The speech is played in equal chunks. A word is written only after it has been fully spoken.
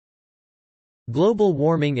Global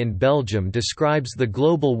warming in Belgium describes the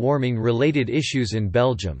global warming-related issues in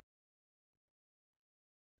Belgium.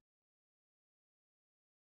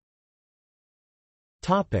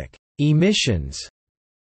 Emissions.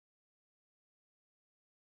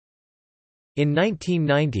 In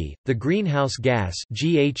 1990, the greenhouse gas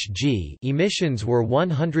 (GHG) emissions were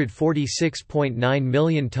 146.9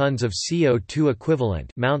 million tons of CO2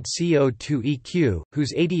 equivalent, Mount CO2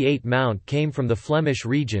 whose 88 Mount came from the Flemish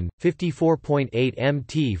region, 54.8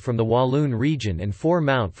 Mt from the Walloon region, and 4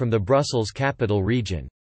 Mount from the Brussels capital region.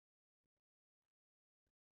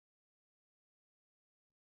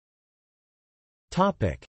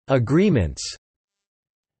 Topic: Agreements.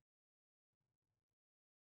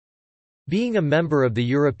 Being a member of the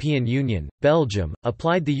European Union, Belgium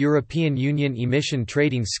applied the European Union emission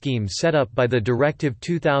trading scheme set up by the Directive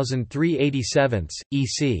 2003/87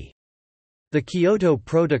 (EC). The Kyoto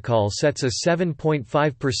Protocol sets a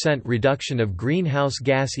 7.5% reduction of greenhouse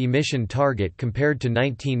gas emission target compared to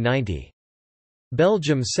 1990.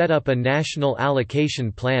 Belgium set up a national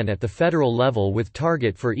allocation plan at the federal level with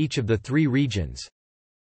target for each of the 3 regions.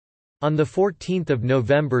 On 14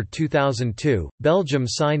 November 2002, Belgium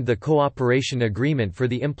signed the Cooperation Agreement for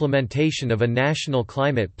the implementation of a national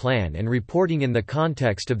climate plan and reporting in the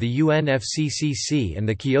context of the UNFCCC and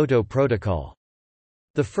the Kyoto Protocol.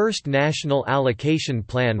 The first national allocation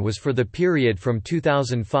plan was for the period from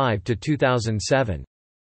 2005 to 2007.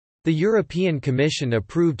 The European Commission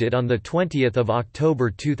approved it on 20 October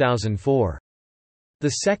 2004. The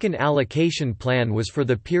second allocation plan was for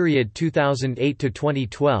the period 2008 to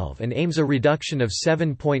 2012 and aims a reduction of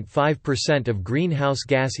 7.5% of greenhouse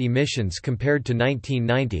gas emissions compared to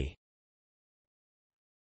 1990.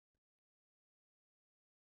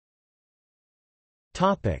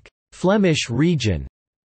 Topic: Flemish region.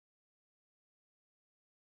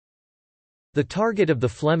 The target of the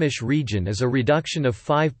Flemish region is a reduction of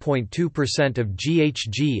 5.2% of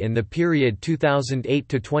GHG in the period 2008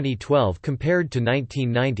 to 2012 compared to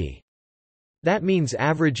 1990. That means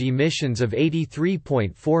average emissions of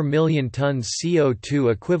 83.4 million tons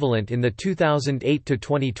CO2 equivalent in the 2008 to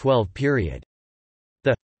 2012 period.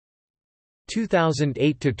 The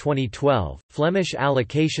 2008 to 2012 Flemish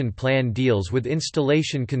allocation plan deals with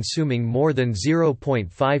installation consuming more than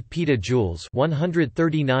 0.5 petajoules,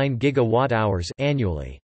 139 gigawatt-hours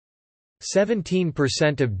annually.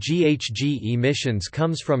 17% of GHG emissions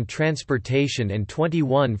comes from transportation and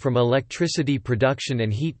 21% from electricity production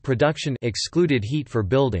and heat production, excluded heat for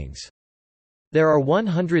buildings. There are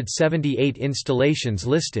 178 installations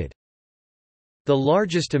listed. The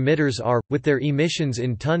largest emitters are, with their emissions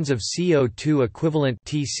in tons of CO2 equivalent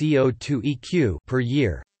 (TCO2 per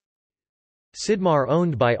year. Sidmar,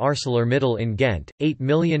 owned by ArcelorMittal in Ghent,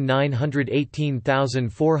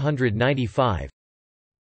 8,918,495.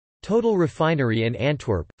 Total Refinery in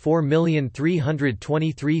Antwerp,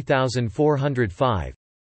 4,323,405.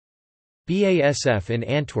 BASF in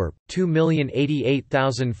Antwerp,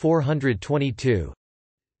 2,088,422.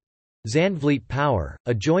 Zandvliet Power,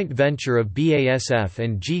 a joint venture of BASF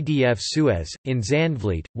and GDF Suez, in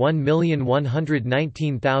Zandvliet,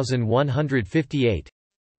 1,119,158.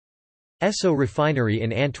 Esso Refinery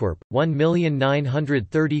in Antwerp,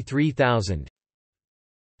 1,933,000.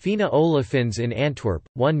 Fina Olefins in Antwerp,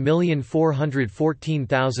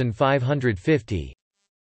 1,414,550.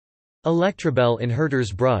 Electrabel in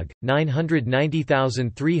Herdersbrug,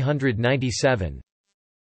 990,397.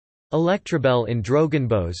 Electrabel in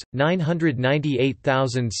Drogenbos,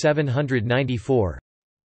 998,794.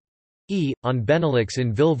 On Benelux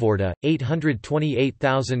in Vilvoorde,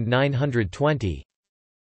 828,920.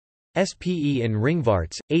 SPE in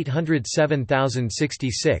Ringvaarts,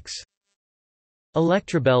 807,066.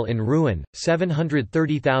 Electrabel in Rouen,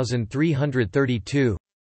 730,332.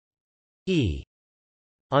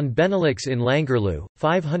 On Benelux in Langerloo,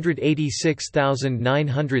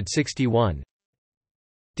 586,961.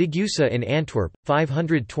 Degussa in Antwerp,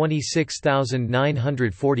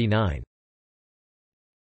 526,949.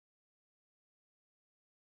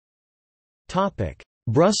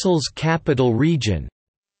 Brussels Capital Region.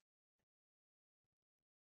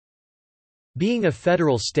 Being a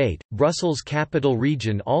federal state, Brussels Capital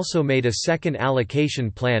Region also made a second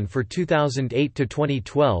allocation plan for 2008 to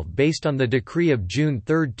 2012 based on the decree of June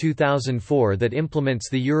 3, 2004 that implements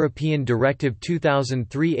the European Directive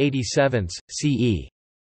 2003/87 (CE).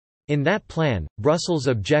 In that plan, Brussels'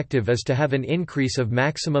 objective is to have an increase of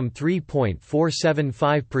maximum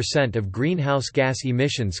 3.475% of greenhouse gas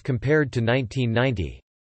emissions compared to 1990.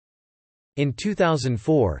 In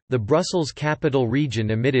 2004, the Brussels Capital Region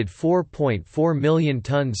emitted 4.4 million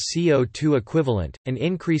tons CO2 equivalent, an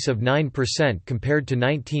increase of 9% compared to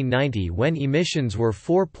 1990 when emissions were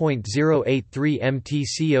 4.083 mt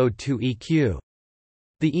CO2 eq.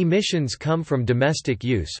 The emissions come from domestic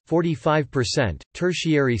use 45%,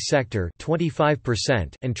 tertiary sector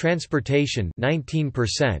 25%, and transportation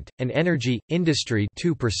 19%, and energy, industry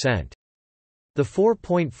 2%. The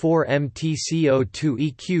 4.4 mt CO2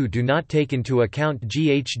 eq do not take into account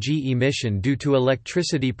GHG emission due to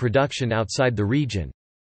electricity production outside the region.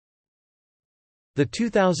 The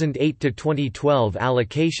 2008–2012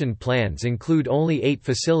 allocation plans include only 8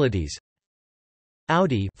 facilities: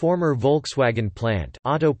 Audi, former Volkswagen plant,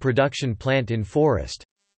 auto production plant in Forest;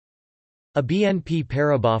 a BNP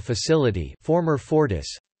Paribas facility, former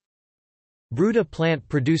Fortis; Bruda plant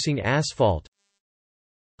producing asphalt;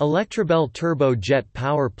 Electrabel turbo jet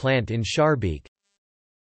power plant in Schaerbeek;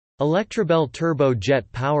 Electrabel turbo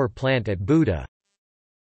jet power plant at Buda;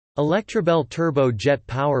 Electrabel turbo jet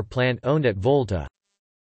power plant owned at Volta;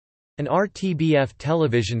 an RTBF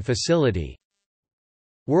television facility;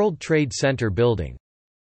 World Trade Center building.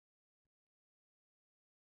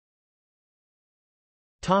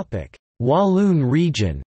 Walloon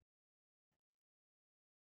Region.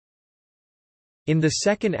 In the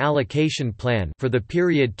second allocation plan for the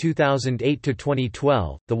period 2008 to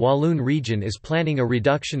 2012, the Walloon region is planning a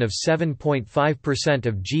reduction of 7.5%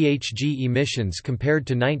 of GHG emissions compared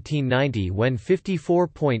to 1990 when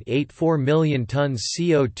 54.84 million tons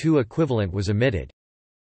CO2 equivalent was emitted.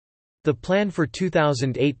 The plan for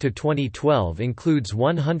 2008 to 2012 includes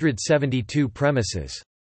 172 premises.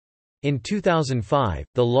 In 2005,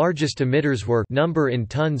 the largest emitters were number in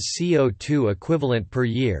tons CO2 equivalent per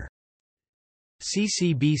year.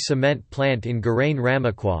 CCB cement plant in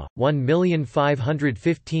Garain-Ramacqua,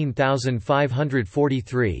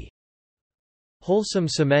 1,515,543. Wholesome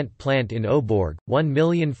cement plant in Aubourg,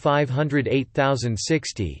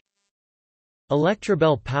 1,508,060.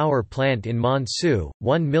 Electrabel power plant in Montsou,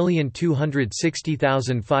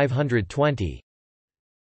 1,260,520.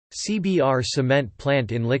 CBR cement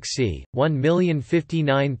plant in Lixi,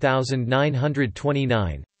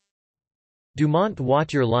 1,059,929. Dumont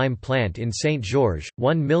Wautier lime plant in Saint-Georges,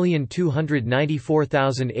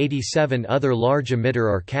 1,294,087. Other large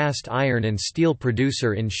emitter are cast iron and steel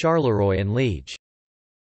producer in Charleroi and Liège.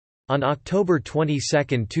 On October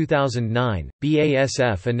 22, 2009,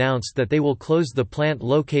 BASF announced that they will close the plant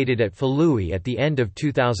located at Faluy at the end of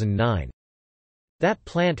 2009. That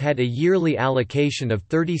plant had a yearly allocation of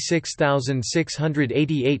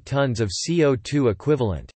 36,688 tons of CO2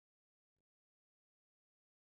 equivalent.